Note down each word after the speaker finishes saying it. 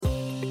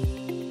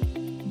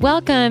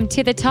Welcome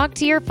to the Talk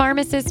to Your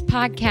Pharmacist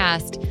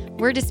podcast.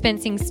 We're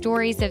dispensing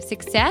stories of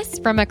success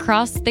from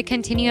across the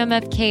continuum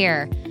of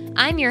care.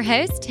 I'm your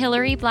host,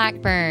 Hillary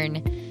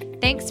Blackburn.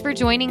 Thanks for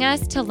joining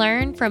us to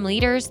learn from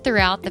leaders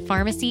throughout the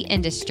pharmacy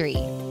industry.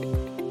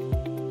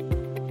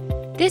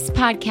 This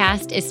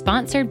podcast is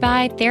sponsored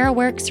by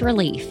TheraWorks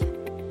Relief.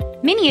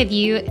 Many of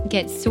you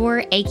get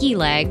sore, achy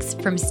legs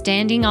from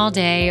standing all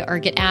day or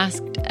get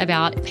asked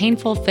about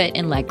painful foot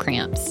and leg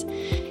cramps.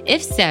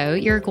 If so,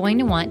 you're going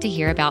to want to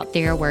hear about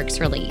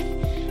TheraWorks Relief,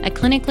 a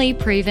clinically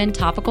proven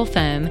topical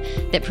foam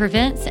that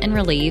prevents and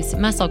relieves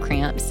muscle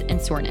cramps and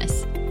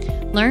soreness.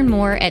 Learn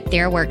more at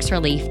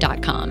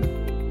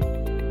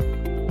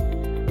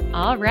TheraWorksRelief.com.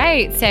 All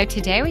right, so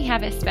today we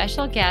have a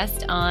special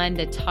guest on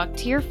the Talk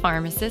to Your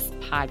Pharmacist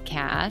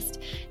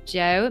podcast.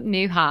 Joe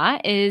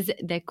Muha is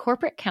the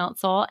Corporate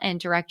Counsel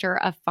and Director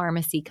of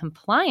Pharmacy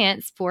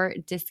Compliance for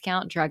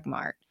Discount Drug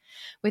Mart.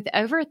 With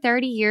over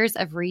 30 years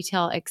of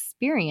retail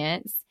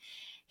experience,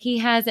 he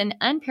has an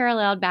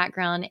unparalleled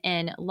background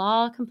in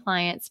law,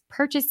 compliance,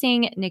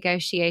 purchasing,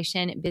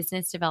 negotiation,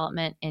 business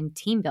development, and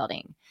team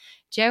building.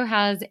 Joe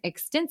has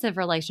extensive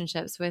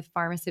relationships with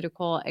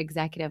pharmaceutical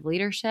executive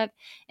leadership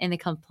in the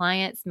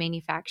compliance,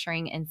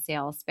 manufacturing, and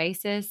sales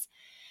spaces.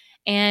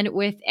 And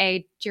with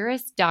a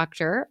Juris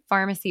Doctor,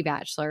 Pharmacy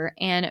Bachelor,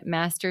 and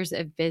Masters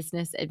of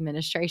Business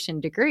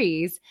Administration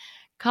degrees,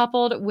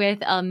 coupled with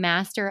a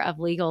Master of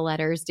Legal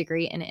Letters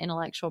degree in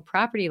Intellectual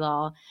Property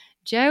Law,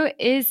 Joe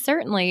is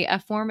certainly a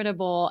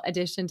formidable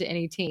addition to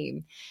any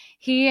team.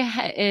 He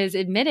is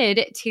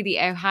admitted to the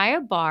Ohio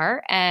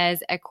Bar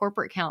as a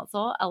corporate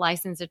counsel, a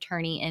licensed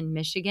attorney in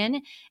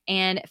Michigan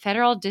and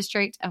Federal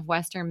District of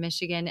Western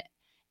Michigan,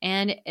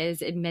 and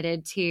is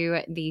admitted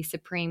to the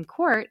Supreme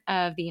Court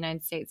of the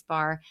United States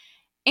Bar,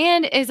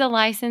 and is a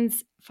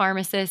licensed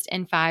pharmacist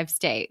in 5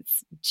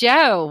 states.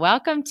 Joe,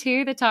 welcome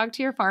to the Talk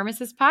to Your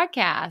Pharmacist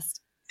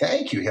podcast.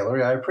 Thank you,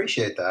 Hillary. I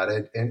appreciate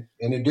that. And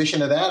in addition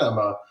to that, I'm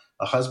a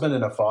husband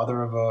and a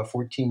father of a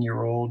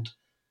 14-year-old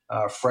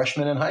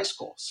freshman in high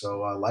school. So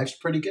life's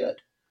pretty good.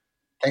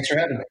 Thanks for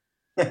having me.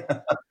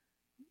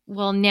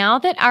 Well, now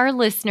that our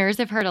listeners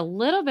have heard a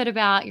little bit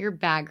about your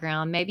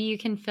background, maybe you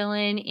can fill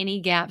in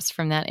any gaps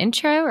from that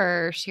intro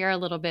or share a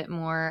little bit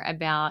more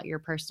about your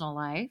personal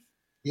life.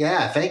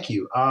 Yeah, thank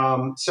you.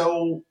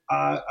 So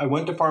I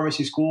went to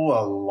pharmacy school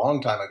a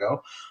long time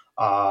ago.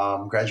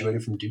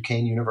 Graduated from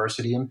Duquesne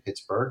University in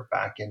Pittsburgh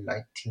back in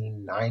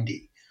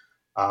 1990.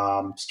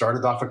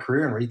 Started off a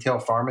career in retail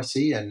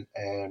pharmacy and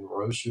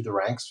rose through the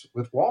ranks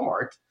with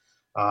Walmart,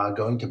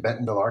 going to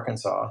Bentonville,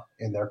 Arkansas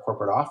in their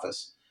corporate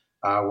office,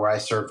 where I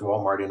served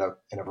Walmart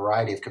in a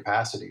variety of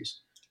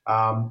capacities.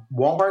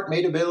 Walmart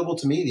made available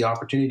to me the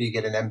opportunity to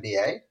get an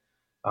MBA.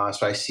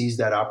 So I seized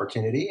that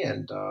opportunity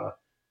and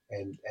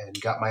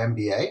got my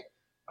MBA,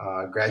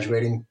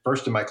 graduating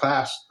first in my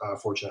class,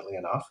 fortunately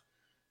enough.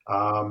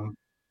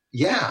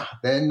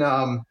 Then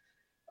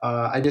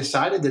I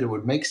decided that it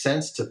would make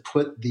sense to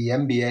put the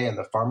MBA and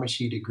the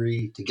pharmacy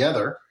degree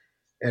together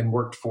and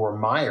worked for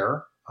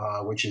Meijer,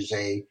 which is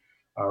a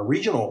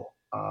regional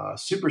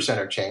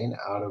supercenter chain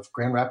out of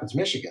Grand Rapids,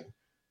 Michigan,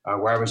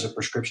 where I was a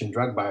prescription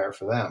drug buyer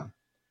for them.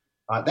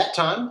 At that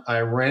time,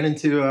 I ran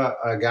into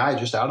a guy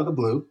just out of the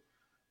blue,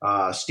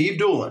 Steve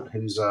Doolin,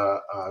 who's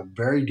a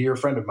very dear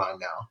friend of mine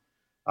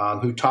now,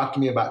 who talked to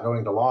me about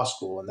going to law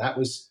school. And that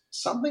was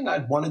something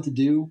I'd wanted to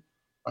do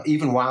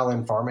even while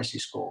in pharmacy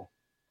school.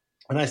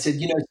 And I said,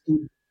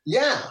 Steve,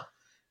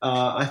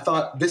 I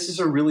thought this is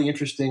a really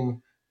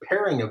interesting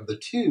pairing of the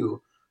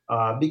two,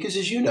 because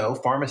as you know,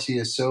 pharmacy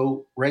is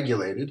so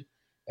regulated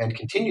and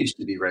continues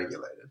to be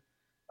regulated.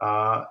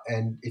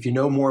 And if you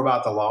know more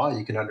about the law,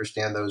 you can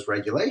understand those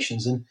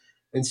regulations.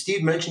 And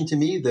Steve mentioned to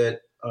me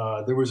that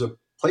there was a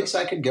place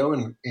I could go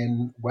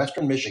in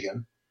Western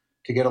Michigan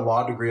to get a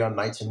law degree on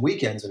nights and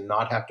weekends and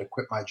not have to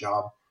quit my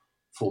job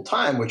full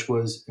time, which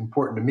was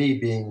important to me.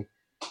 Being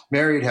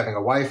married, having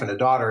a wife and a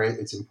daughter,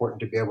 it's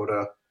important to be able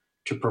to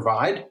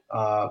provide,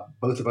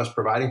 both of us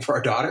providing for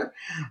our daughter.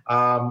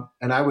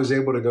 And I was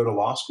able to go to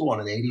law school on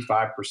an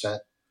 85%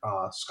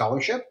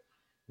 scholarship,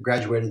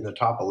 graduated in the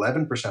top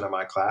 11% of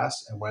my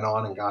class, and went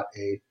on and got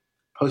a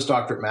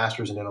postdoctorate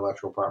master's in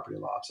intellectual property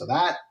law. So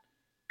that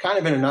kind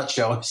of in a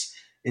nutshell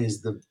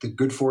is the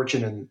good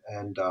fortune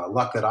and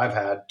luck that I've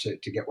had to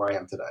get where I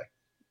am today.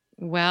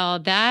 Well,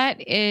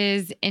 that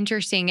is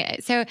interesting.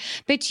 So,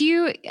 but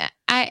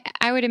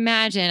I would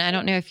imagine, I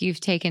don't know if you've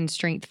taken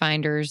Strength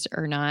Finders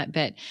or not,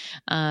 but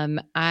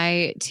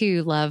I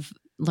too love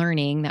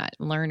learning. That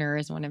learner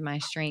is one of my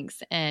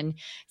strengths. And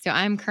so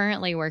I'm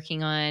currently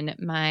working on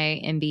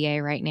my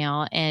MBA right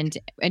now and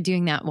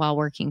doing that while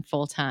working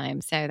full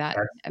time. So that,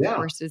 of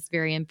course, is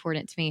very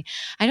important to me.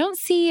 I don't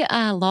see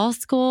law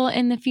school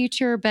in the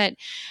future, but,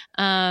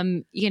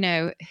 who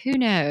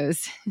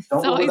knows?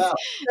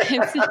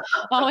 It's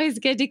always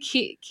good to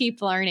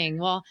keep learning.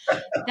 Well,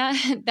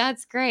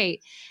 that's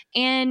great.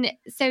 And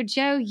so,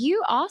 Joe,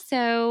 you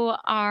also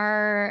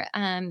are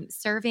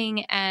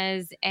serving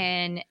as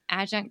an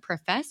adjunct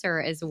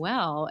professor as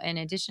well, in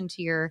addition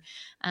to your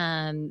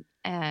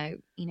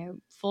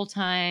full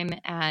time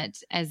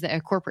as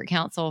a corporate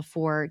counsel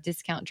for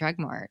Discount Drug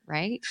Mart,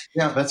 right?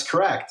 Yeah, that's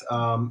correct.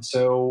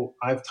 So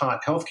I've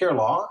taught healthcare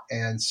law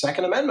and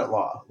Second Amendment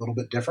law, a little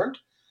bit different,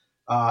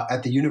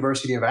 at the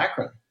University of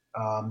Akron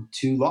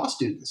to law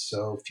students.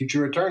 So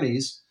future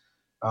attorneys,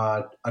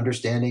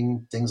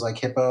 understanding things like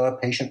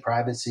HIPAA, patient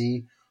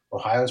privacy,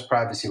 Ohio's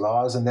privacy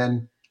laws, and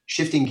then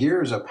shifting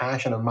gears. A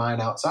passion of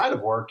mine outside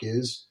of work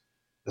is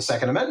the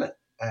Second Amendment.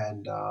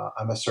 And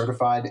I'm a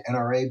certified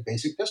NRA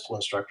basic pistol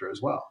instructor as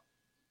well.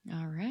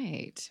 All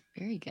right.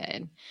 Very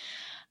good.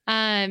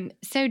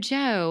 So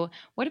Joe,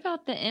 what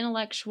about the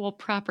intellectual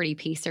property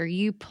piece? Are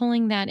you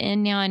pulling that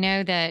in now? I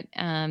know that,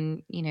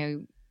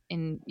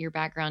 in your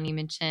background, you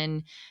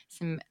mentioned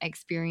some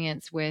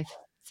experience with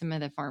some of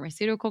the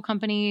pharmaceutical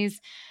companies.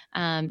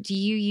 Do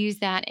you use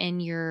that in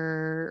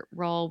your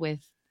role with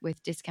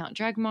Discount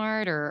Drug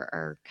Mart,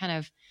 or kind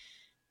of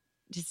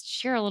just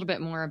share a little bit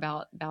more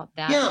about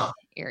that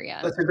area?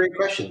 That's a great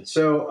question.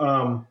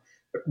 So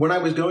when I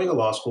was going to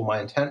law school,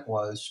 my intent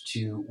was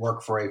to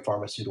work for a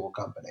pharmaceutical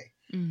company.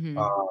 Mm-hmm.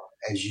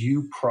 As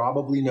you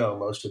probably know,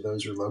 most of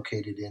those are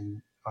located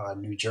in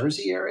New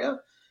Jersey area.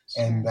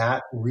 Sure. And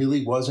that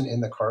really wasn't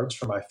in the cards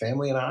for my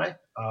family and I.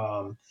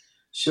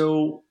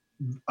 So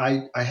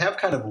I have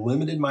kind of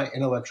limited my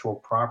intellectual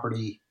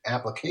property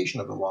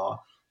application of the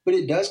law, but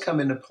it does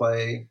come into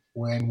play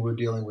when we're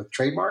dealing with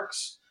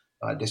trademarks.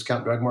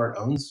 Discount Drug Mart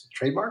owns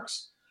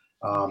trademarks,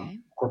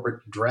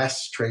 corporate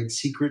dress, trade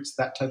secrets,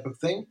 that type of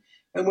thing.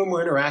 And when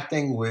we're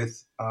interacting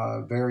with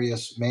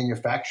various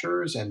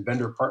manufacturers and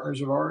vendor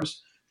partners of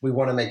ours, we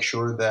want to make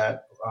sure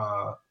that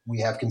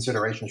we have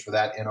considerations for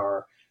that in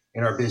our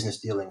business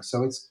dealings.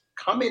 So it's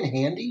come in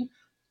handy,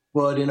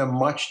 but in a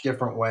much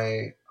different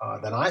way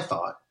than I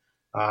thought.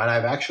 And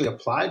I've actually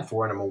applied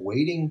for, and I'm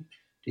awaiting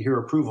to hear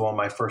approval on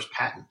my first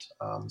patent.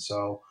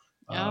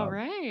 All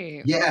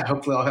right. Yeah,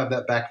 hopefully I'll have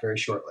that back very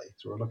shortly.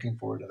 So we're looking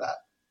forward to that.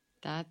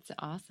 That's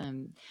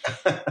awesome.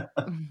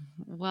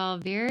 Well,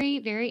 very,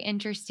 very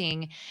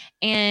interesting.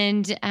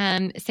 And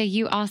so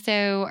you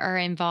also are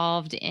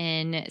involved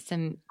in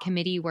some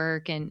committee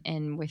work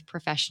and with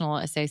professional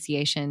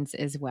associations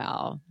as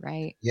well,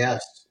 right?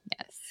 Yes.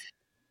 Yes.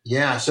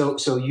 Yeah.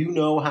 So you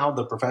know how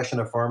the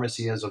profession of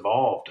pharmacy has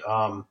evolved.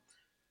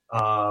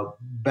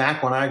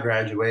 Back when I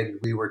graduated,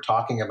 we were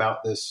talking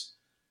about this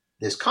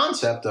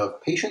concept of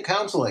patient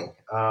counseling,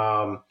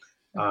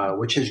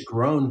 which has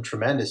grown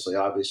tremendously,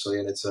 obviously,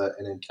 and it's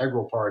an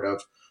integral part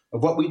of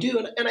what we do.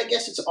 And I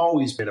guess it's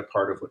always been a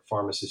part of what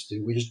pharmacists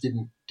do. We just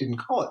didn't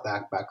call it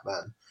that back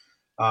then.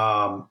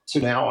 So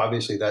now,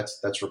 obviously,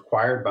 that's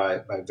required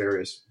by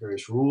various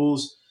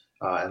rules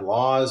and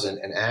laws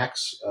and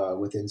acts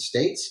within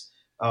states.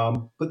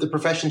 But the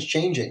profession's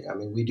changing. I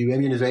mean, we do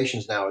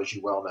immunizations now, as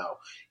you well know.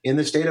 In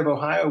the state of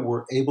Ohio,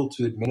 we're able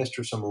to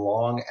administer some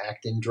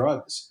long-acting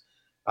drugs.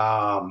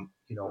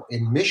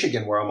 In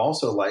Michigan, where I'm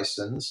also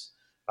licensed,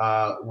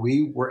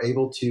 we were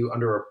able to,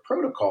 under a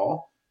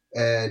protocol,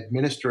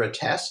 administer a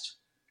test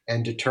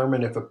and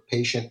determine if a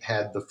patient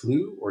had the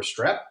flu or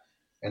strep,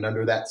 and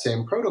under that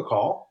same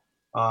protocol,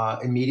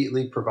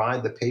 immediately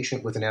provide the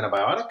patient with an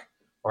antibiotic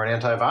or an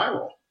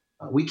antiviral.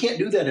 We can't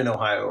do that in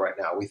Ohio right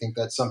now. We think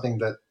that's something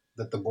that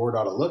the board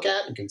ought to look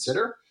at and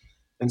consider.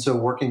 And so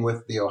working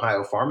with the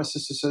Ohio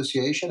Pharmacists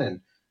Association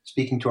and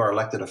speaking to our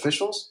elected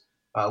officials,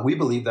 we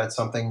believe that's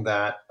something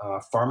that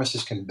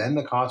pharmacists can bend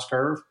the cost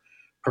curve,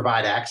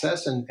 provide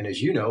access, and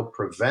as you know,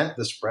 prevent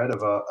the spread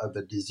of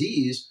a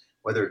disease,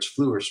 whether it's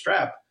flu or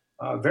strep,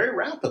 very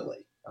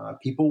rapidly.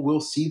 People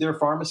will see their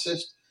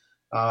pharmacist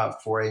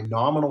for a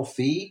nominal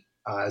fee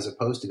as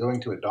opposed to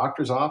going to a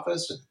doctor's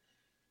office and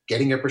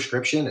getting a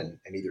prescription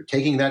and either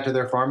taking that to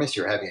their pharmacy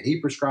or having it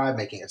e-prescribed,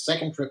 making a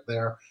second trip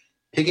there,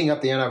 picking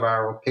up the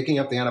antiviral, picking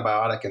up the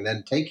antibiotic, and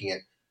then taking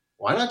it.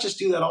 Why not just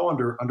do that all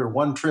under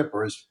one trip,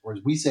 or as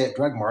we say at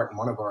Drug Mart, and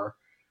one of our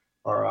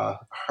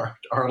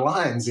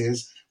lines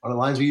is, one of the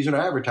lines we use in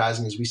our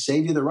advertising is, we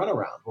save you the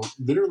runaround. Well,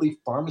 literally,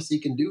 pharmacy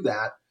can do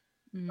that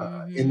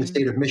in the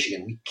state of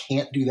Michigan. We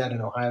can't do that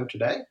in Ohio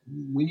today.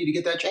 We need to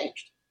get that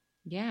changed.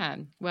 Yeah.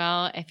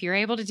 Well, if you're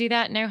able to do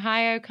that in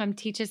Ohio, come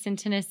teach us in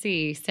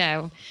Tennessee.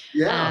 So,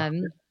 yeah.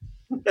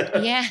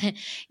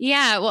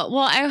 Yeah.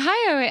 Well,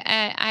 Ohio,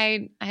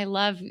 I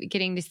love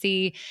getting to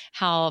see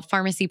how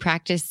pharmacy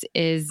practice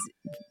is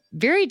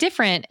very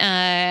different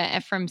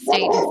from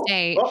state to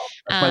state.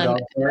 I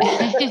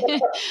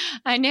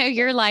know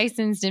you're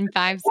licensed in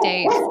 5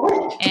 states,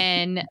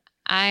 and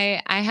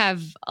I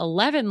have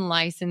 11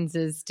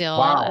 licenses still.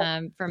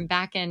 Wow. From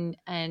back in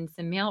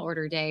some mail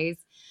order days.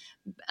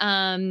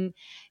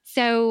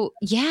 So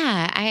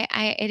yeah,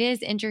 it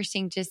is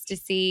interesting just to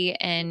see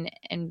and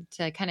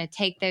to kind of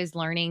take those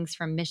learnings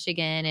from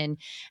Michigan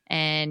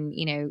and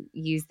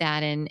use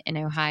that in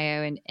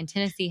Ohio, and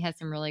Tennessee has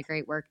some really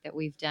great work that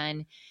we've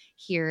done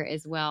here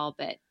as well.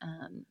 But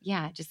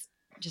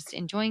just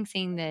enjoying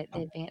seeing the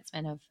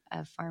advancement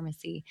of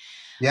pharmacy.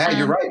 Yeah,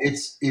 you're right.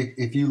 It's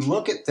if you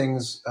look at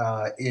things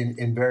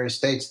in various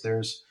states,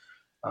 there's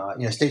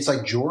states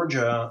like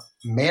Georgia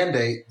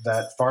mandate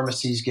that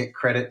pharmacies get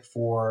credit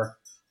for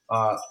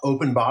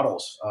open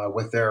bottles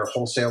with their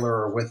wholesaler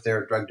or with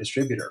their drug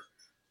distributor.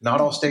 Not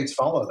all states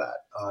follow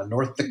that.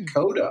 North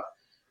Dakota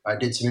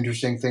did some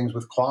interesting things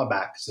with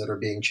clawbacks that are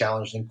being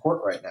challenged in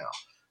court right now.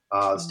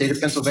 The state of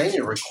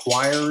Pennsylvania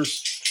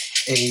requires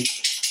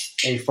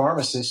a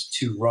pharmacist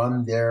to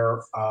run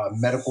their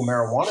medical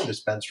marijuana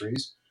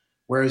dispensaries,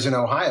 whereas in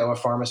Ohio, a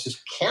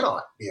pharmacist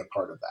cannot be a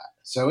part of that.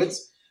 So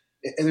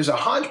there's a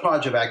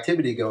hodgepodge of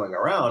activity going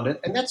around,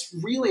 and that's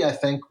really, I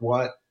think,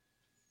 what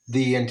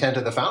the intent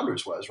of the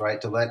founders was, right?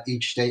 To let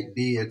each state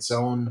be its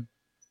own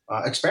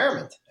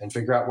experiment and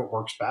figure out what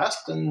works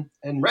best and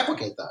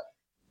replicate that.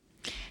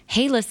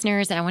 Hey,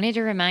 listeners, I wanted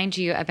to remind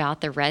you about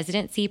the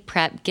residency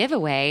prep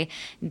giveaway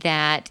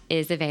that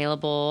is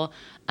available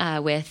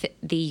with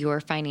the Your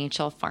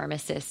Financial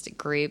Pharmacist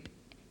group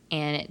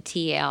and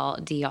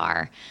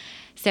TLDR.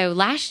 So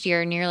last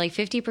year, nearly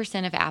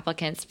 50% of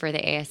applicants for the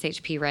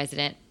ASHP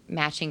resident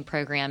matching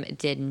program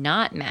did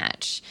not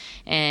match,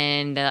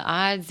 and the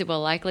odds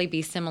will likely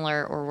be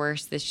similar or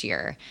worse this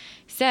year.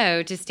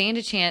 So to stand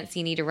a chance,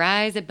 you need to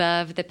rise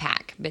above the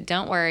pack, but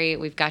don't worry,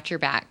 we've got your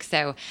back.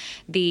 So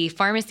the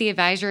Pharmacy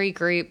Advisory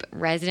Group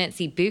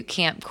Residency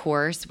Bootcamp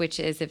course, which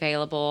is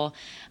available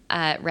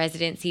at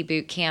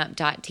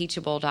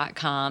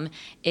residencybootcamp.teachable.com,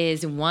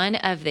 is one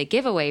of the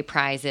giveaway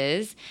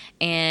prizes.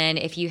 And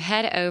if you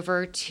head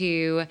over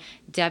to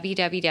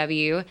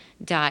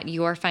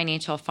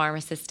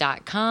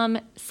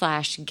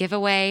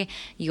www.yourfinancialpharmacist.com/giveaway,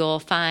 you'll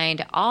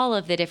find all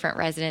of the different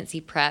residency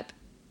prep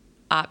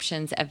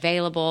options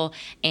available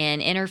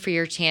and enter for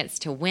your chance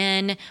to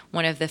win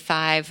one of the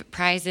 5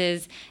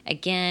 prizes.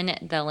 Again,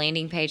 the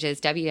landing page is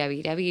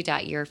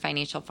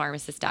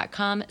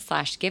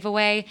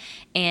www.yourfinancialpharmacist.com/giveaway,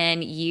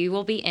 and you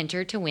will be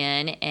entered to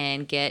win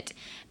and get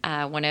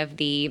one of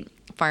the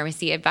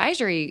Pharmacy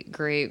Advisory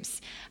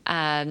Group's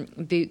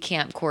boot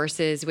camp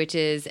courses, which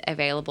is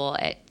available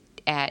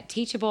at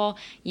Teachable.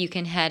 You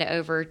can head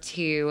over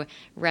to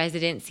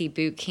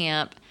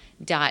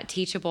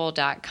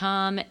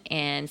residencybootcamp.teachable.com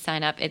and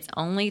sign up. It's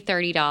only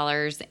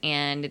 $30,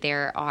 and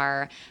there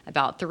are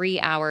about 3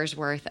 hours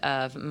worth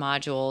of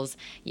modules.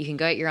 You can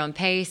go at your own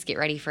pace, get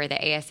ready for the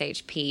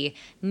ASHP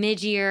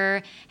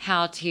mid-year,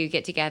 how to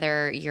get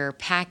together your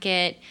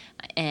packet,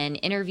 and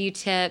interview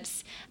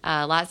tips.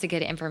 Lots of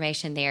good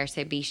information there,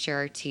 so be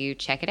sure to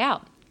check it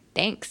out.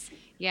 Thanks.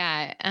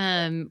 Yeah,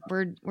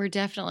 we're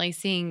definitely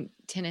seeing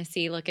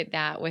Tennessee look at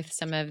that with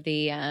some of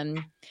the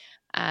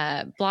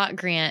block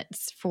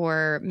grants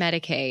for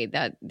Medicaid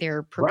that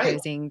they're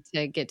proposing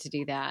to get to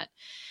do that.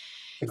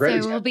 So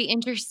it'll be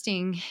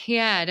interesting,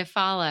 to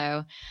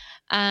follow.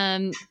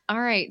 All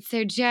right.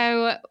 So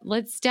Joe,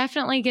 let's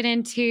definitely get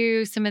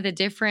into some of the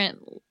different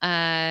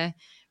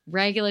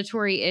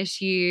regulatory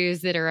issues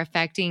that are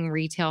affecting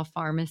retail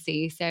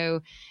pharmacy.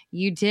 So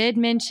you did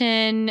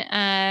mention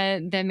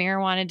the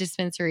marijuana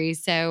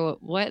dispensaries. So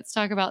let's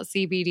talk about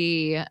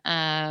CBD.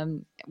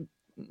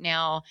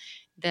 Now,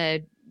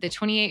 the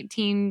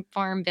 2018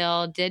 Farm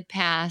Bill did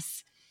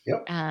pass,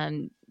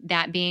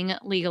 that being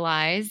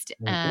legalized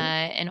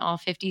in all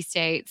 50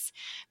 states.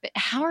 But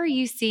how are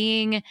you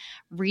seeing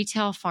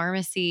retail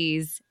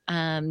pharmacies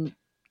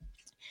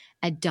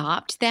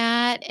adopt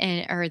that?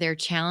 And are there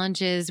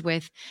challenges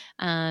with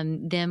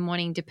them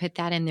wanting to put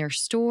that in their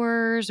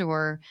stores,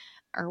 or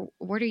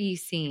what are you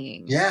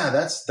seeing? Yeah,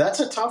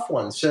 that's a tough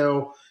one.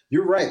 So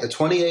you're right. The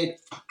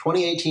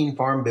 2018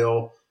 Farm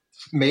Bill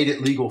made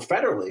it legal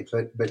federally,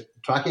 but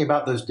talking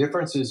about those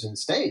differences in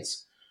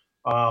states,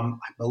 I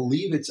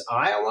believe it's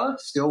Iowa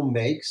still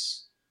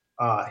makes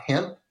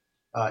hemp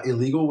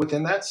illegal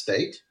within that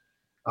state.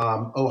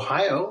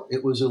 Ohio,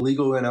 it was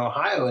illegal in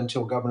Ohio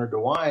until Governor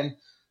DeWine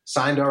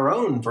signed our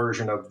own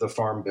version of the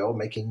Farm Bill,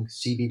 making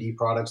CBD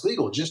products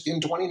legal just in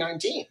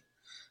 2019.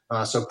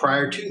 So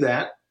prior to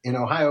that, in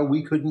Ohio,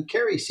 we couldn't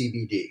carry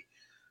CBD.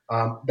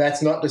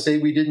 That's not to say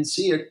we didn't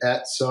see it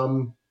at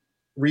some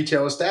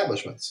retail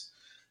establishments.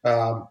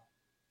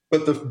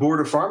 But the Board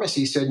of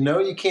Pharmacy said, no,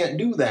 you can't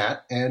do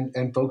that.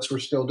 And folks were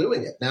still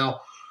doing it.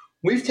 Now,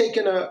 we've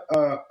taken a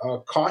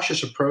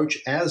cautious approach,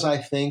 as I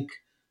think,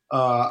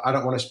 I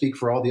don't want to speak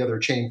for all the other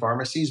chain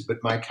pharmacies,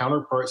 but my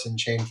counterparts in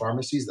chain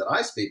pharmacies that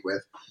I speak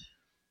with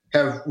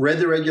have read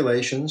the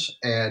regulations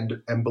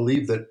and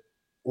believe that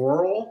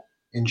oral,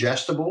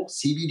 ingestible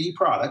CBD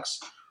products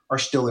are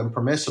still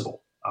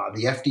impermissible.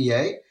 The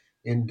FDA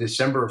in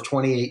December of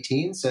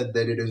 2018 said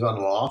that it is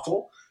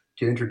unlawful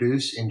to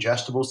introduce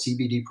ingestible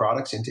CBD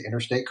products into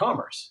interstate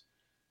commerce.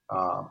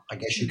 I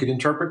guess you could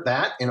interpret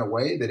that in a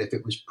way that if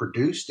it was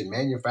produced and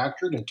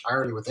manufactured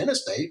entirely within a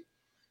state,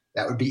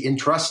 that would be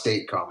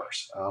intrastate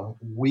commerce.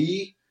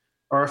 We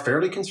are a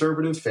fairly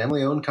conservative,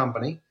 family-owned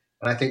company,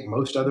 and I think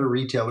most other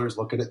retailers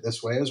look at it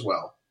this way as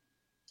well.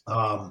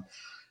 That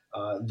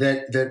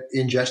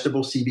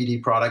ingestible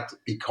CBD product,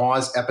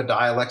 because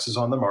Epidiolex is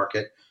on the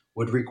market,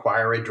 would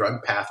require a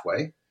drug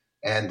pathway,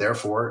 and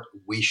therefore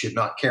we should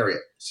not carry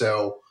it.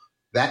 So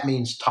that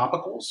means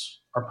topicals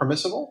are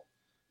permissible.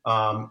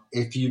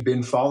 If you've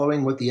been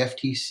following what the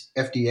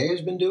FDA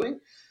has been doing,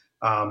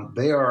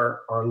 They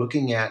are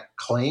looking at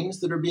claims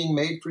that are being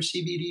made for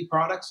CBD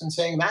products and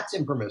saying that's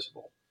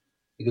impermissible.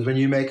 Because when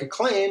you make a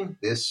claim,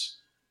 this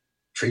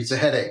treats a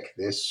headache,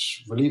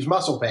 this relieves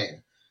muscle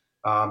pain,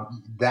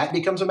 that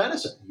becomes a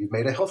medicine. You've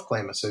made a health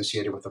claim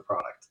associated with the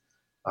product.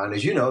 And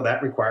as you know,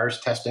 that requires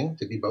testing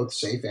to be both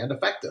safe and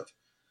effective.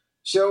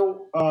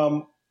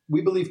 So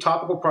we believe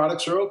topical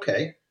products are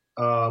okay.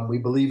 We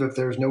believe if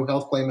there's no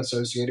health claim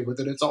associated with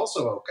it, it's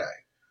also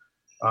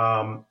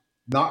okay.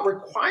 Not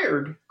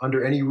required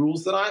under any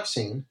rules that I've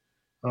seen.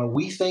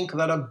 We think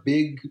that a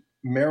big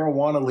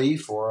marijuana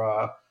leaf or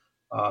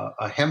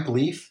a hemp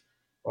leaf,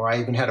 or I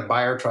even had a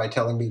buyer try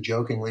telling me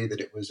jokingly that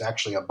it was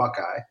actually a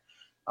Buckeye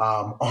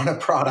on a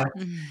product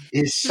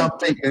is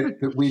something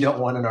that we don't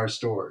want in our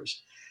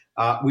stores.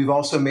 We've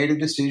also made a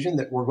decision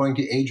that we're going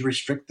to age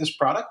restrict this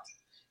product,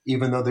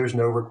 even though there's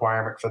no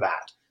requirement for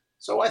that.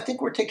 So I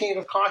think we're taking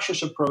a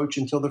cautious approach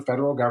until the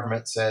federal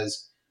government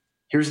says,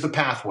 here's the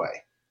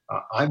pathway.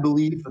 I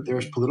believe that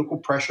there's political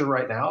pressure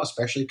right now,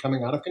 especially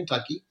coming out of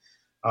Kentucky.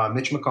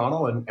 Mitch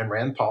McConnell and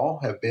Rand Paul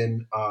have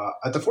been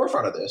at the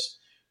forefront of this,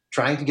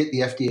 trying to get the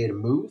FDA to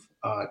move.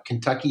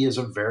 Kentucky is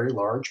a very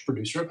large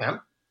producer of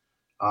hemp.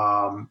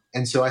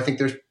 And so I think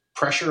there's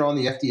pressure on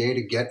the FDA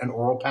to get an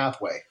oral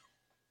pathway.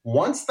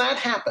 Once that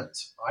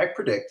happens, I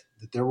predict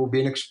that there will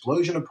be an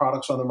explosion of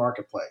products on the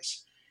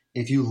marketplace.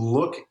 If you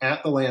look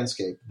at the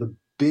landscape, the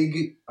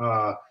big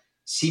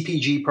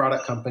CPG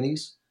product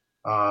companies,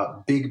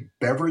 big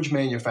beverage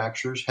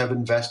manufacturers have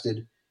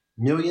invested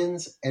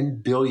millions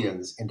and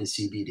billions into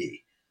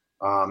CBD.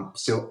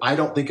 So I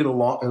don't think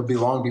it'll be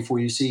long before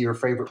you see your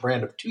favorite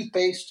brand of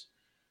toothpaste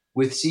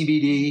with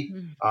CBD,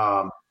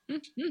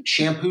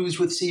 shampoos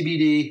with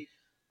CBD.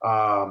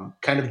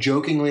 Kind of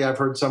jokingly, I've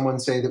heard someone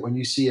say that when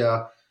you see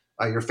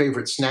your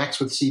favorite snacks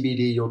with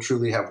CBD, you'll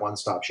truly have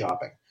one-stop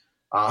shopping.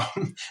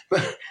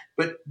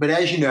 But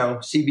as you know,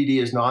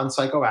 CBD is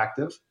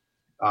non-psychoactive.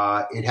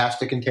 It has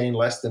to contain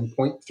less than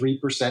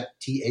 0.3%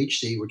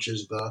 THC, which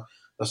is the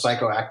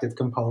psychoactive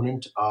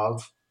component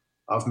of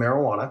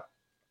marijuana,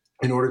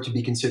 in order to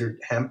be considered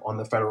hemp on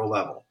the federal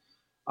level.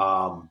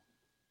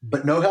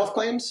 But no health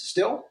claims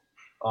still.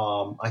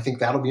 I think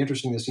that'll be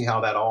interesting to see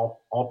how that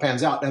all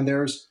pans out. And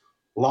there's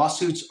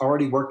lawsuits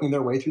already working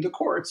their way through the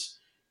courts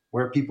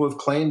where people have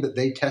claimed that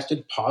they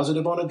tested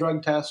positive on a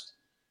drug test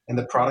and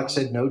the product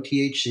said no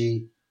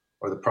THC,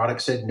 or the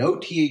product said no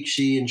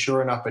THC, and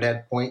sure enough, it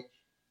had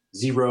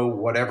 0.0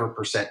 whatever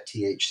percent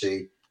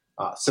THC.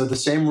 So the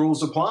same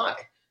rules apply.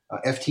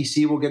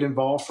 FTC will get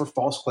involved for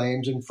false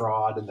claims and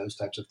fraud and those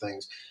types of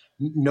things.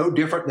 No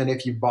different than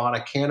if you bought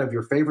a can of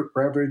your favorite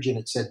beverage and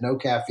it said no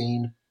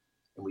caffeine,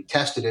 and we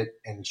tested it,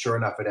 and sure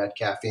enough, it had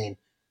caffeine.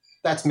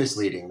 That's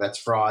misleading. That's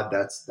fraud.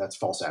 That's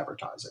false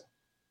advertising.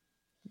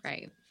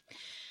 Right.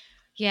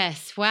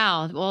 Yes.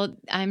 Wow. Well,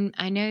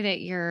 I know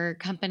that your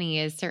company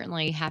is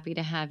certainly happy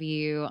to have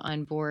you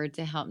on board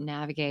to help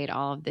navigate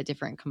all of the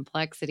different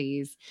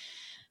complexities.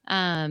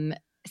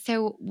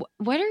 So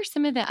what are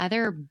some of the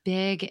other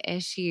big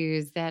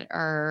issues that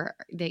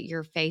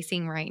you're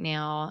facing right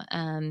now?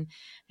 I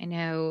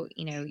know,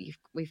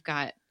 we've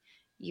got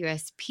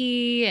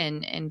USP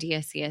and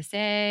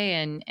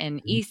DSCSA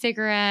and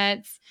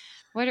e-cigarettes.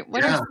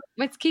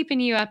 What's keeping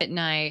you up at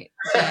night?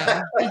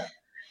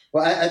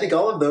 Well, I think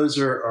all of those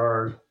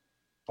are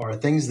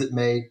things that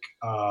make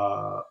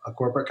a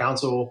corporate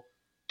counsel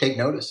take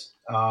notice.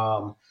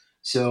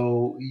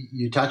 So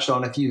you touched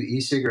on a few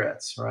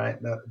e-cigarettes, right?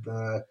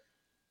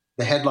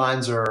 The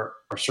headlines are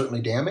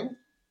certainly damning,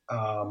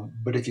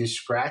 but if you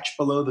scratch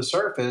below the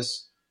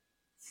surface,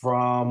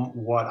 from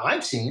what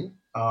I've seen,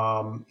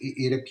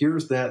 it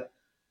appears that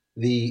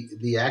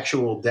the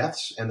actual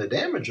deaths and the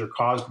damage are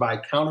caused by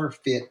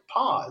counterfeit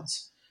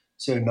pods.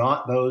 So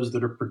not those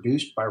that are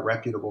produced by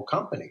reputable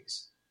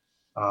companies.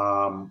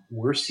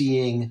 We're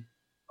seeing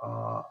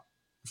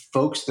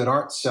folks that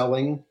aren't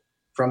selling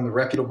from the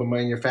reputable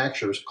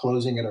manufacturers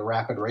closing at a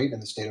rapid rate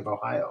in the state of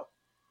Ohio.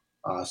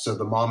 So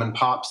the mom and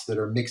pops that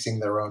are mixing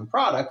their own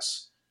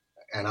products,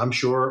 and I'm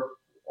sure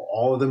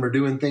all of them are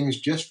doing things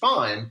just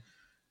fine,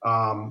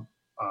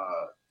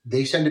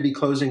 they tend to be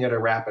closing at a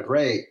rapid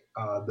rate.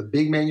 The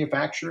big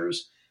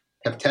manufacturers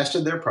have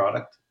tested their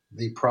product.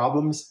 The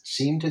problems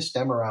seem to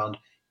stem around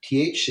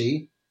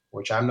THC,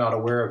 which I'm not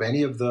aware of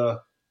any of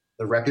the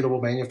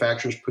reputable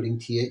manufacturers putting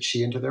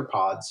THC into their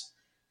pods,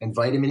 and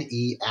vitamin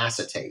E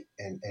acetate.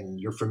 And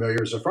you're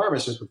familiar as a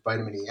pharmacist with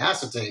vitamin E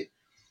acetate.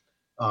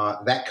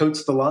 That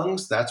coats the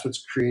lungs. That's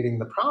what's creating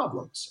the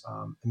problems.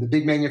 And the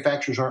big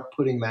manufacturers aren't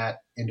putting that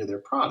into their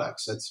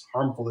products. That's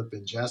harmful if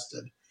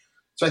ingested.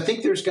 So I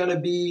think there's going to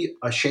be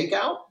a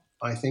shakeout.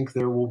 I think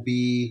there will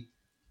be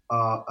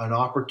an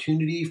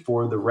opportunity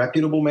for the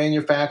reputable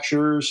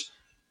manufacturers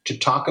to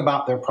talk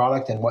about their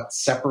product and what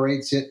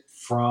separates it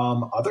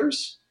from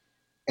others.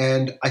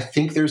 And I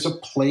think there's a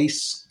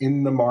place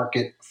in the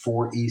market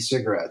for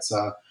e-cigarettes.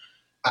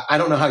 I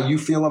don't know how you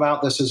feel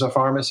about this as a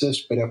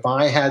pharmacist, but if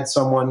I had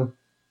someone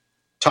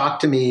talk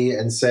to me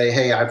and say,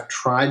 hey, I've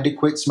tried to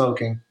quit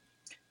smoking,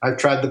 I've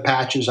tried the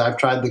patches, I've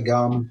tried the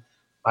gum,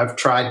 I've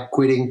tried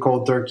quitting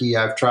cold turkey.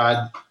 I've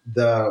tried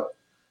the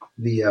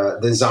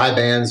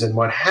Zybans and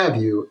what have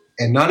you,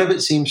 and none of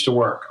it seems to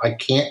work. I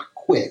can't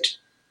quit.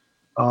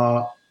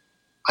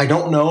 I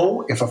don't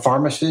know if a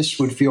pharmacist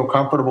would feel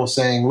comfortable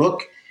saying,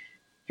 look,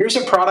 here's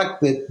a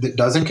product that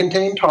doesn't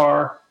contain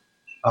tar,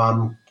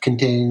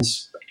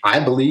 contains, I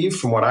believe,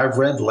 from what I've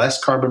read,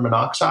 less carbon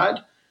monoxide.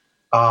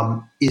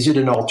 Is it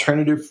an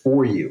alternative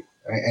for you?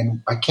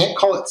 And I can't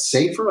call it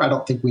safer. I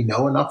don't think we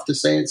know enough to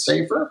say it's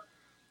safer.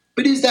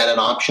 But is that an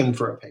option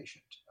for a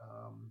patient?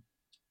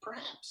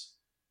 Perhaps.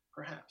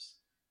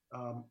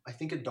 I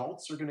think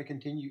adults are going to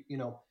continue.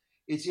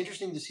 It's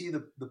interesting to see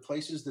the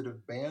places that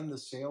have banned the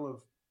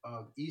sale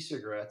of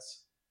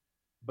e-cigarettes,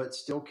 but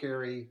still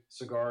carry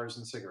cigars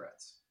and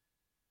cigarettes.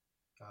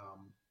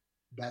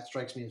 That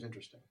strikes me as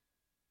interesting.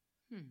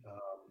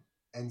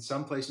 And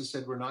some places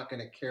said we're not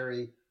going to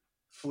carry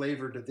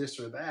flavored to this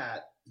or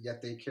that,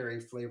 yet they carry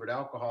flavored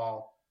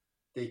alcohol,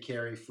 they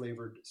carry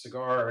flavored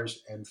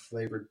cigars and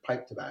flavored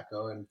pipe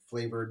tobacco and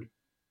flavored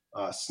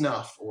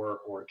snuff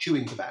or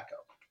chewing tobacco.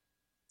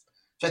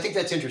 So I think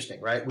that's interesting,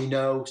 right? We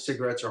know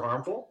cigarettes are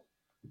harmful,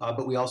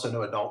 but we also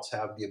know adults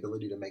have the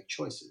ability to make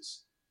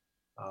choices.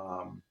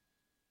 So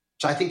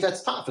I think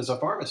that's tough as a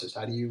pharmacist.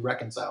 How do you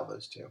reconcile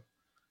those two?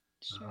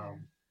 Sure.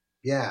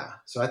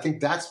 So I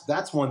think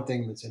that's one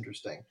thing that's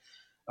interesting.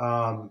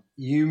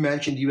 You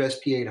mentioned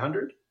USP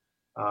 800.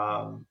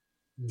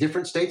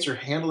 Different states are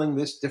handling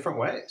this different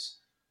ways.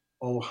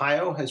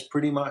 Ohio has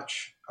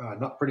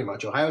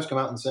Ohio's come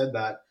out and said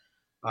that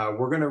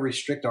we're going to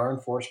restrict our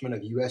enforcement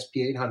of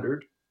USP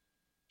 800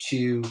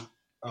 to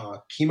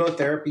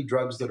chemotherapy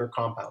drugs that are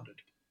compounded.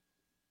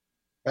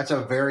 That's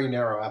a very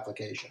narrow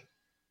application.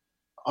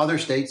 Other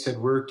states said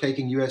we're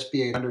taking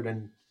USP 800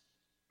 and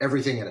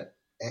everything in it,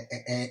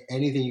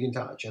 anything you can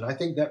touch. And I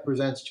think that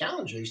presents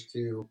challenges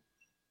to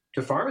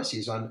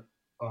pharmacies,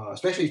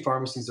 especially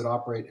pharmacies that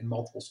operate in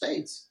multiple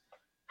states.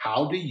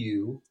 How do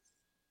you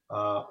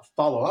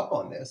follow up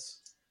on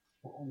this?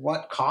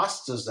 What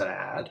costs does that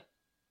add?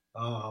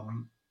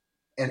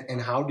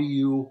 And how do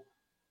you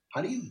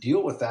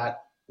deal with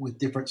that with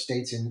different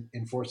states in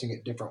enforcing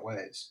it different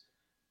ways?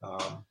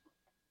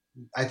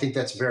 I think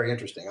that's very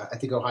interesting. I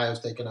think Ohio's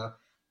taken a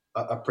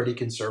pretty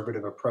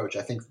conservative approach.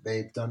 I think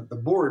the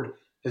board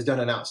has done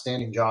an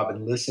outstanding job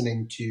in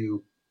listening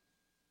to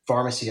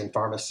pharmacy and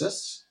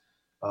pharmacists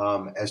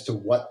as to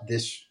what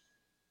this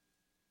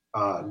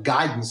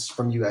guidance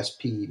from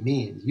USP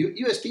means.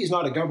 USP is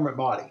not a government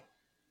body.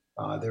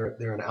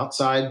 They're an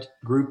outside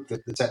group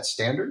that sets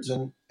standards,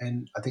 and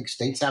I think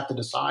states have to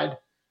decide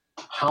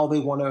how they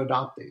want to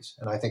adopt these.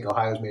 And I think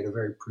Ohio's made a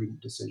very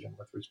prudent decision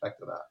with respect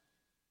to that.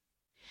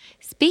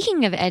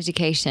 Speaking of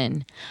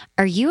education,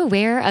 are you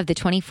aware of the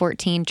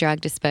 2014 Drug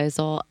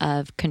Disposal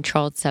of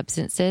Controlled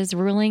Substances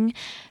ruling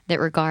that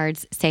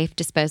regards safe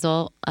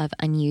disposal of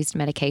unused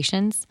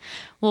medications?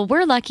 Well,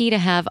 we're lucky to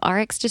have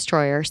RX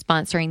Destroyer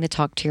sponsoring the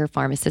Talk to Your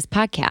Pharmacist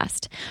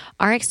podcast.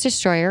 RX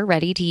Destroyer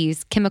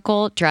ready-to-use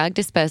chemical drug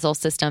disposal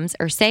systems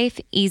are safe,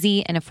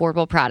 easy, and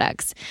affordable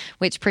products,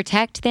 which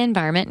protect the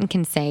environment and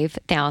can save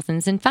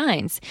thousands in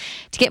fines.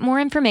 To get more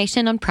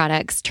information on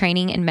products,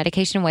 training, and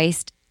medication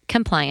waste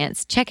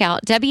compliance, check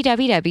out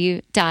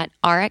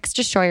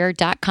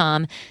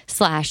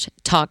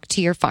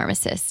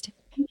www.rxdestroyer.com/talktoyourpharmacist.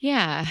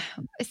 Yeah.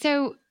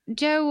 So,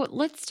 Joe,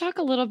 let's talk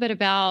a little bit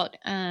about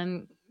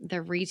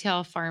the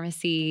retail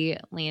pharmacy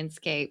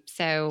landscape.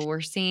 So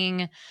we're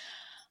seeing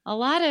a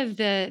lot of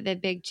the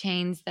big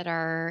chains that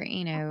are,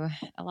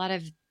 a lot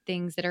of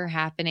things that are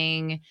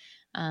happening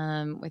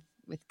with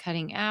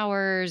cutting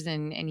hours,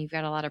 and you've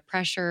got a lot of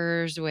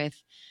pressures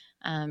with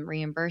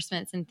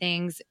reimbursements and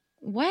things.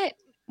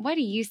 What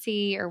do you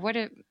see, or what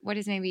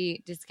is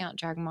maybe Discount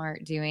Drug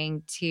Mart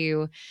doing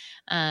to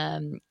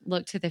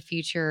look to the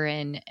future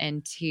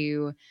and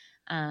to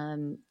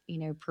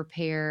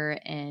prepare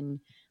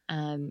and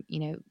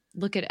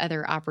look at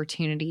other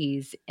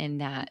opportunities in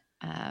that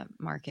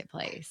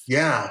marketplace?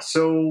 Yeah,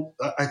 so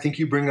I think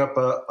you bring up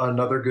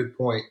another good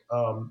point.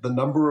 The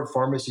number of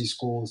pharmacy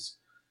schools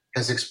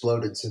has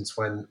exploded since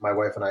when my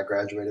wife and I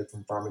graduated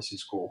from pharmacy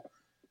school.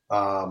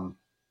 And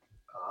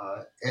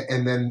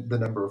then the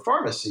number of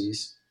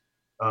pharmacies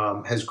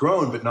has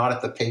grown, but not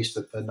at the pace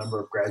that the number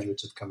of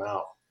graduates have come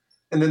out.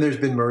 And then there's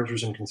been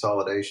mergers and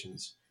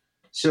consolidations.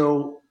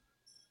 So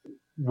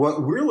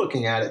what we're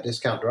looking at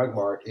Discount Drug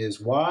Mart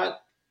is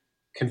what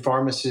can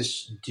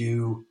pharmacists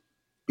do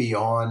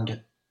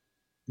beyond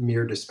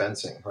mere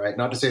dispensing, right?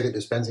 Not to say that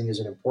dispensing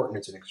isn't important.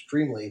 It's an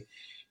extremely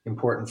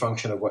important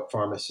function of what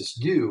pharmacists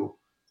do.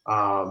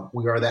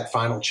 We are that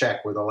final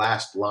check. We're the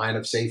last line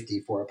of safety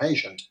for a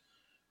patient.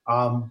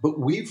 But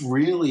we've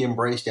really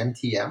embraced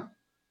MTM.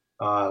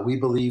 We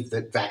believe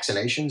that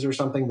vaccinations are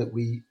something that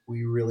we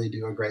really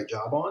do a great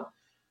job on.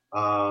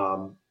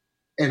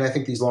 And I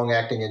think these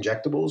long-acting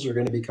injectables are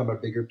going to become a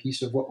bigger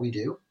piece of what we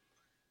do.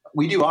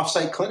 We do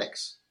off-site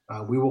clinics.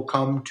 We will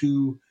come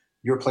to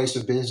your place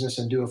of business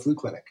and do a flu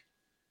clinic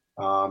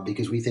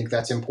because we think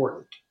that's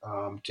important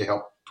to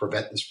help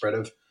prevent the spread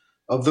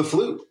of the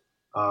flu.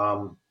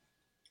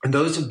 And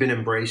those have been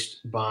embraced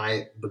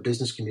by the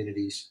business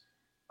communities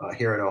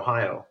here in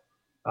Ohio.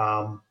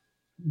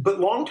 But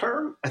long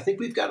term, I think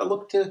we've got to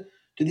look to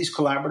these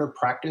collaborative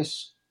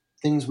practice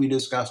things we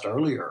discussed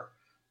earlier,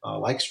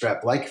 like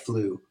strep, like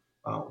flu.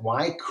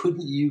 Why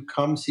couldn't you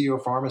come see your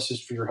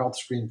pharmacist for your health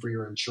screen for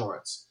your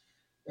insurance?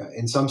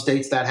 In some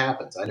states that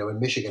happens. I know in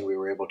Michigan we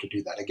were able to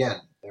do that. Again,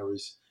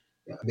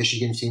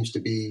 Michigan seems to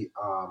be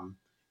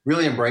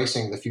really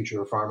embracing the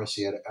future of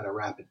pharmacy at a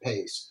rapid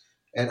pace.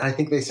 And I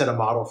think they set a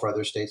model for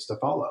other states to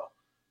follow.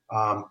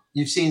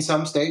 You've seen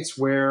some states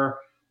where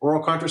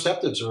oral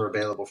contraceptives are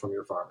available from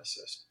your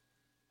pharmacist.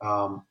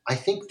 I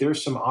think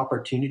there's some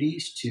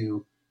opportunities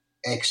to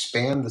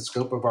expand the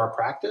scope of our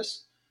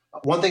practice.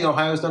 One thing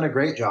Ohio's done a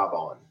great job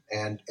on,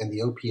 and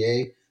the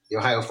OPA, the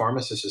Ohio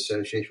Pharmacists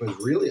Association, was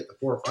really at the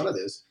forefront of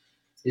this,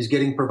 is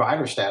getting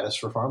provider status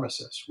for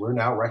pharmacists. We're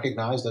now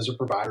recognized as a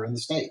provider in the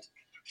state.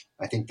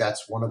 I think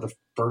that's one of the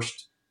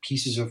first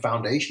pieces of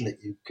foundation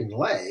that you can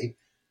lay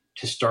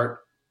to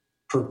start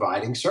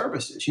providing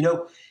services. You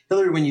know,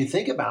 Hillary, when you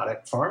think about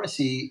it,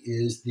 pharmacy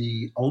is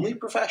the only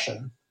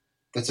profession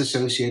that's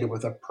associated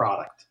with a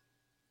product.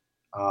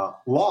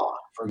 Law,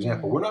 for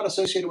example, we're not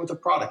associated with a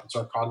product. It's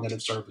our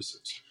cognitive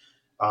services.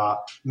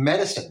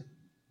 Medicine,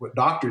 what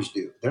doctors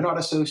do, they're not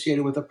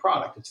associated with a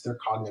product. It's their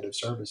cognitive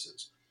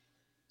services.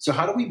 So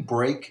how do we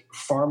break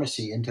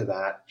pharmacy into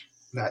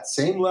that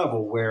same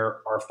level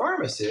where our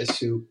pharmacists,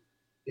 who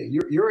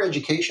your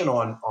education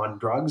on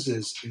drugs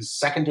is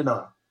second to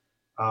none.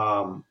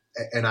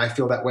 And I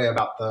feel that way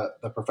about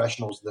the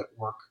professionals that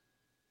work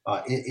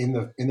in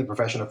the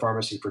profession of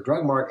pharmacy for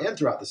Drug Mart and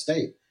throughout the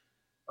state.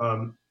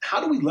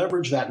 How do we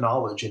leverage that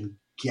knowledge and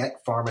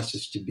get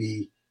pharmacists to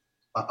be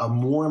a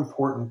more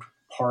important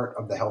part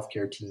of the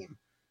healthcare team?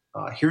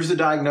 Here's the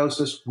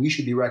diagnosis. We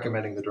should be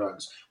recommending the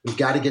drugs. We've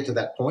got to get to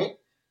that point.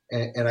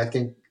 And I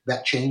think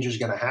that change is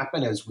going to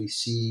happen as we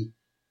see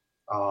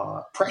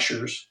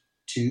pressures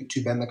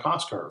to bend the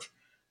cost curve.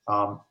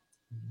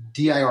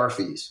 DIR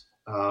fees.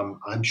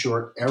 I'm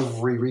sure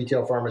every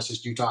retail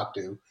pharmacist you talk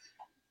to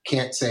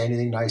can't say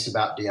anything nice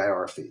about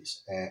DIR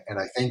fees. And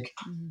I think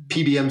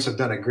PBMs have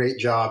done a great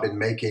job in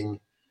making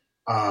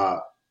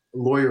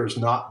lawyers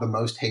not the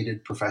most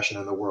hated profession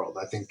in the world.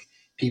 I think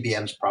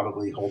PBMs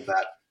probably hold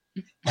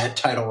that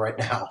title right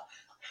now,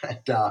 and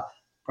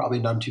probably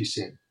none too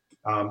soon.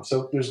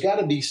 So there's got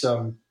to be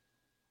some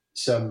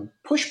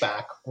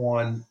pushback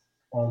on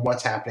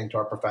what's happening to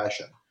our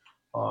profession.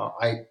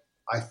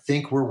 I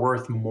think we're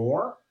worth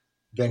more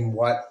than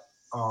what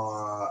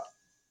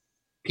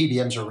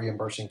PBMs are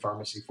reimbursing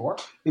pharmacy for.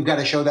 We've got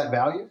to show that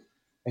value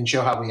and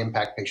show how we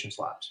impact patients'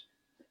 lives.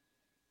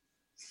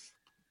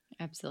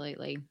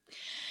 Absolutely.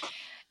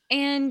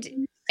 And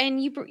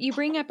you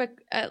bring up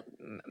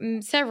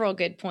several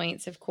good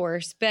points, of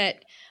course,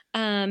 but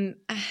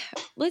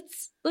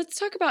let's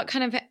talk about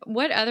kind of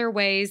what other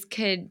ways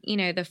could,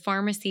 the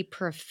pharmacy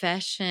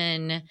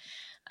profession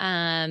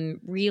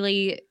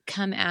really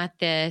come at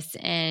this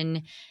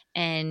and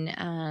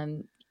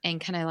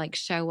kind of like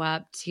show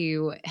up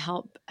to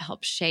help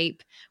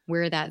shape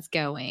where that's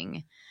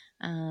going.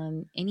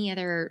 Any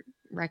other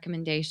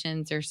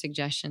recommendations or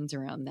suggestions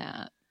around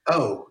that?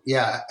 Oh,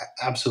 yeah,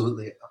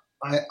 absolutely.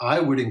 I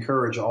would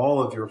encourage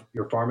all of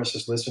your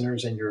pharmacist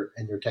listeners and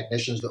your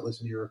technicians that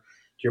listen to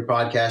your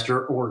podcast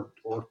or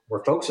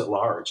folks at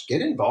large,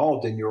 get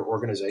involved in your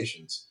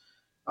organizations.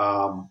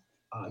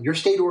 Your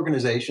state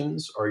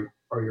organizations are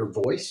your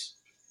voice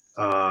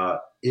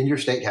in your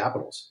state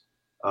capitals.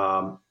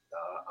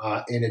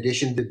 In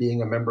addition to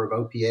being a member of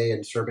OPA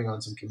and serving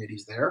on some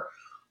committees there,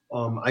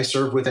 I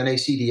serve with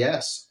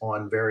NACDS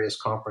on various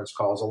conference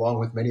calls, along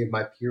with many of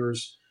my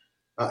peers,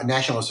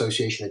 National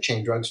Association of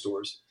Chain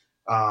Drugstores,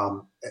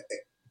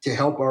 to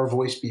help our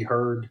voice be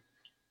heard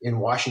in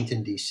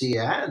Washington, D.C.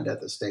 and at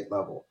the state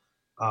level.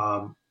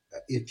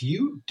 If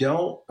you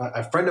don't,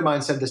 a friend of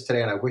mine said this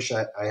today, and I wish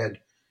I had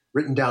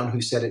written down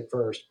who said it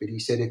first, but he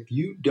said, if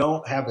you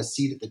don't have a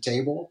seat at the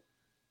table,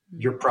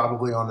 you're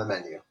probably on the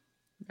menu.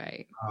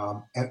 Right.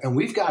 And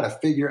we've got to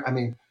figure,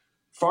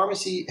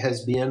 pharmacy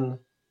has been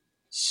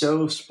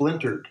so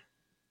splintered,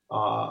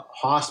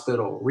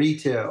 hospital,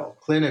 retail,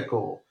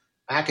 clinical,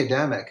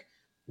 academic.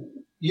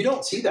 You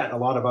don't see that in a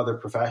lot of other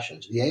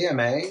professions. The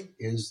AMA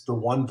is the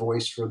one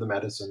voice for the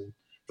medicine,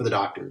 for the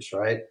doctors,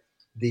 right?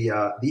 The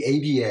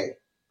ABA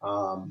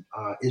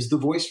is the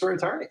voice for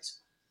attorneys.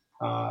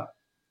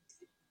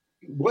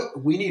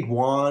 What we need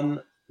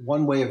one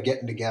way of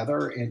getting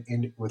together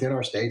in within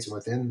our states and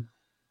within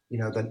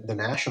the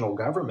national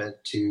government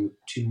to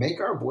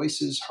make our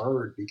voices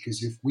heard,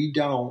 because if we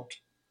don't,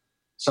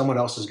 someone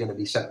else is going to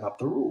be setting up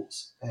the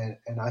rules.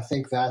 And I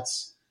think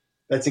that's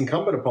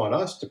incumbent upon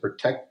us to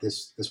protect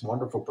this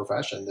wonderful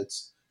profession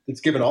that's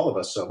given all of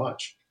us so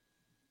much.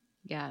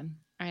 Yeah,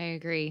 I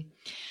agree.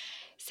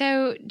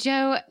 So,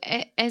 Joe,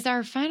 as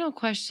our final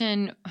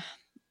question,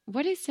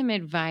 what is some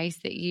advice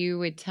that you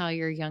would tell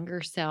your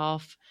younger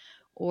self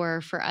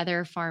or for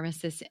other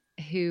pharmacists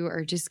who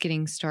are just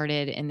getting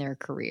started in their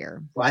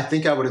career? Well, I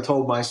think I would have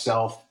told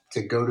myself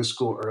to go to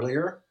school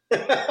earlier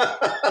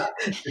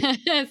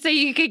So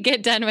you could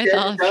get done with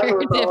all of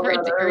your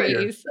different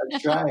degrees.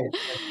 That's right.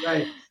 That's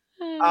right.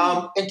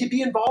 And to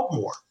be involved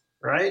more,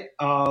 right?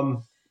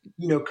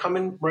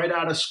 Coming right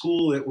out of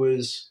school, it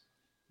was,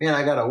 man,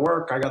 I got to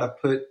work. I got to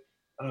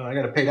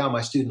pay down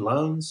my student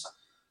loans.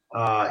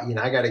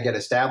 I got to get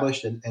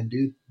established and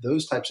do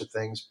those types of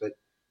things. But,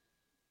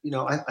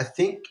 I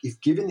think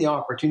if given the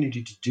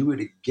opportunity to do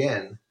it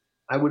again,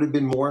 I would have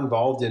been more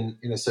involved in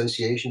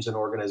associations and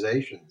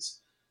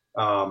organizations.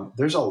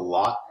 There's a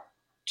lot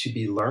to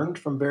be learned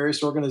from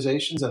various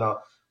organizations, and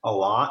a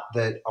lot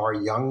that our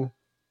young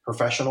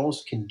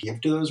professionals can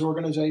give to those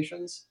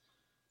organizations.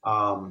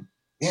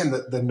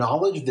 The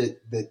knowledge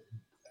that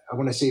I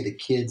want to say the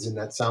kids, and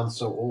that sounds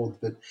so old,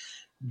 but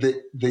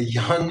the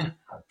young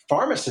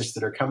pharmacists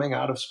that are coming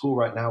out of school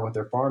right now with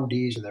their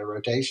PharmDs and their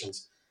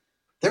rotations,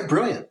 they're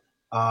brilliant.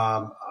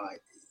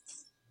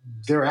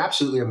 They're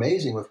absolutely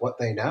amazing with what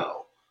they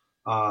know.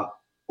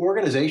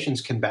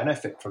 Organizations can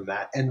benefit from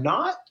that, and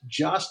not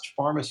just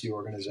pharmacy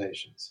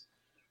organizations,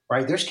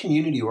 right? There's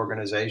community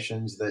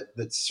organizations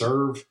that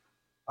serve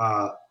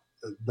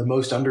the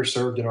most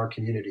underserved in our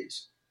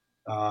communities.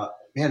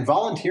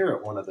 Volunteer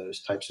at one of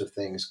those types of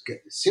things.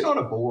 Sit on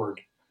a board.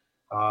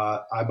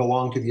 I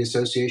belong to the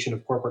Association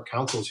of Corporate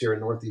Counsels here in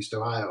Northeast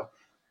Ohio,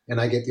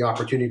 and I get the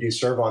opportunity to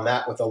serve on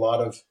that with a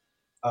lot of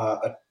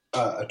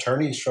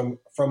attorneys from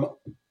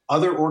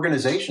other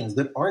organizations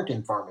that aren't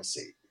in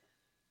pharmacy.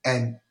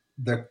 And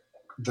the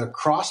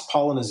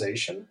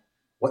cross-pollination,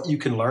 what you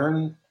can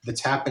learn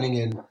that's happening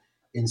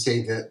in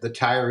say, the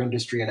tire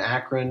industry in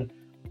Akron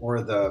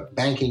or the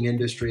banking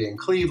industry in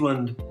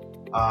Cleveland,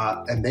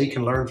 and they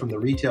can learn from the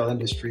retail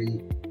industry,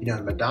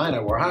 in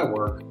Medina, where I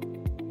work,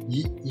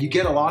 you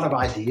get a lot of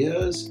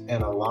ideas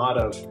and a lot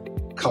of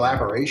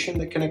collaboration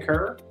that can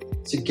occur.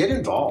 So get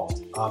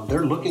involved.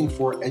 They're looking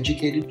for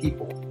educated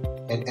people,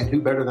 and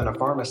who better than a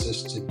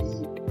pharmacist to be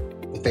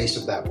the face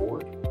of that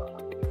board?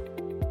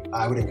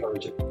 I would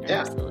encourage it.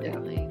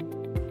 Absolutely.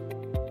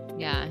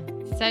 Yeah.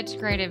 Such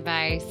great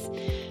advice.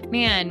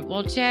 Man,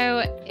 well,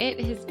 Joe,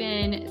 it has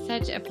been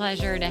such a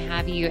pleasure to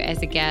have you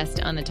as a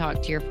guest on the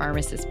Talk to Your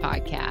Pharmacist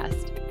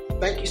podcast.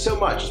 Thank you so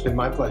much. It's been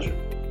my pleasure.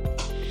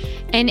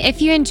 And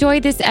if you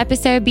enjoyed this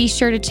episode, be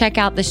sure to check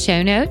out the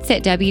show notes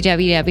at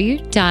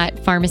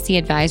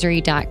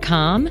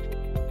www.pharmacyadvisory.com.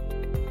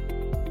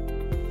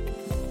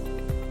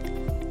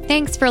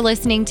 Thanks for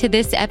listening to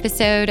this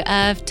episode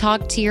of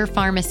Talk to Your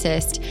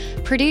Pharmacist,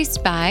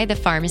 produced by the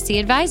Pharmacy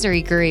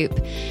Advisory Group.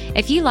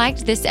 If you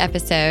liked this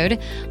episode,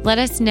 let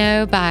us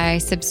know by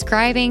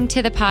subscribing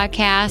to the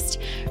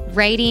podcast,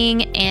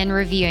 rating, and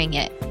reviewing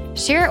it.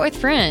 Share it with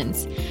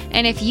friends.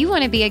 And if you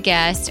want to be a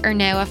guest or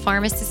know a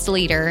pharmacist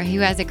leader who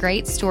has a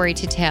great story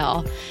to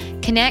tell,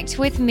 connect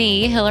with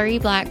me, Hillary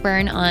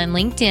Blackburn, on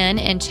LinkedIn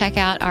and check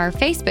out our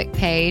Facebook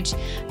page,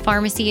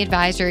 Pharmacy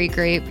Advisory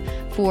Group,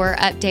 for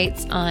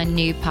updates on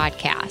new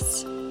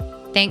podcasts.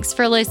 Thanks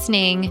for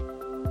listening.